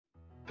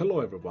Hello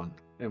everyone,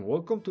 and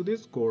welcome to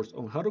this course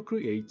on how to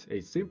create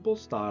a simple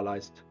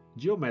stylized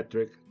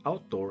geometric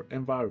outdoor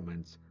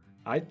environment.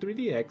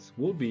 I3DX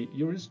will be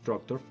your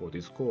instructor for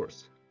this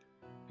course.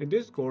 In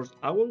this course,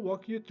 I will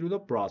walk you through the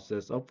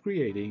process of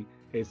creating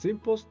a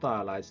simple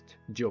stylized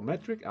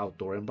geometric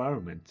outdoor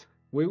environment.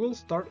 We will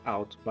start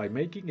out by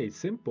making a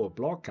simple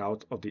block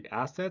out of the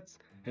assets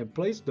and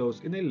place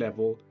those in a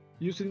level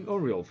using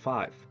Unreal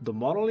 5. The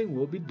modeling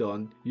will be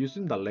done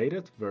using the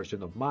latest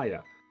version of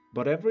Maya,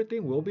 but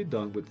everything will be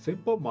done with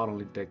simple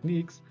modeling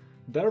techniques.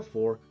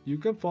 Therefore, you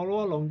can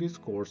follow along this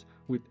course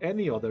with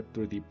any other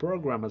 3D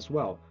program as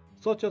well,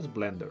 such as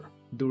Blender.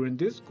 During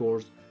this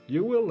course,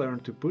 you will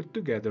learn to put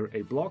together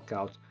a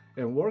blockout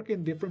and work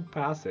in different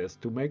passes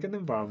to make an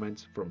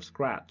environment from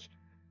scratch.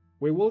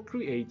 We will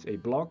create a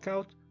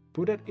blockout,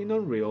 put it in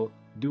Unreal,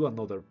 do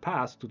another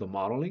pass to the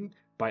modeling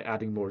by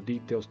adding more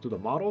details to the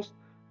models,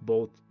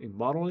 both in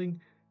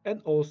modeling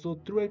and also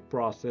through a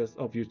process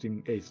of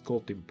using a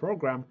sculpting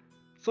program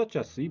such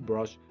as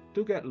ZBrush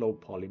to get low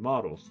poly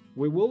models.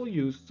 We will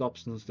use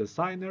Substance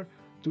Designer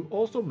to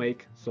also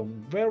make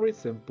some very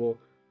simple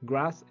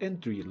grass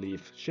and tree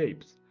leaf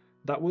shapes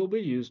that will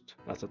be used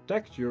as a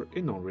texture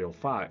in Unreal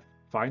 5.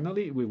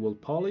 Finally, we will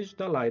polish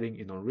the lighting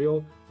in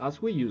Unreal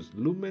as we use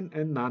Lumen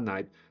and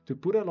Nanite to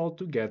put it all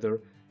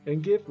together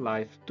and give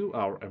life to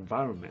our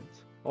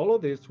environment. All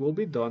of this will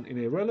be done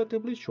in a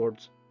relatively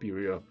short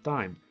period of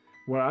time,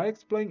 where I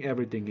explain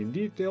everything in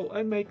detail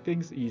and make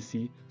things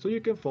easy so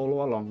you can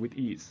follow along with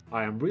ease.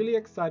 I am really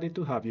excited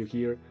to have you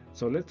here,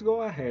 so let's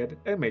go ahead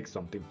and make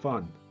something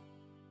fun.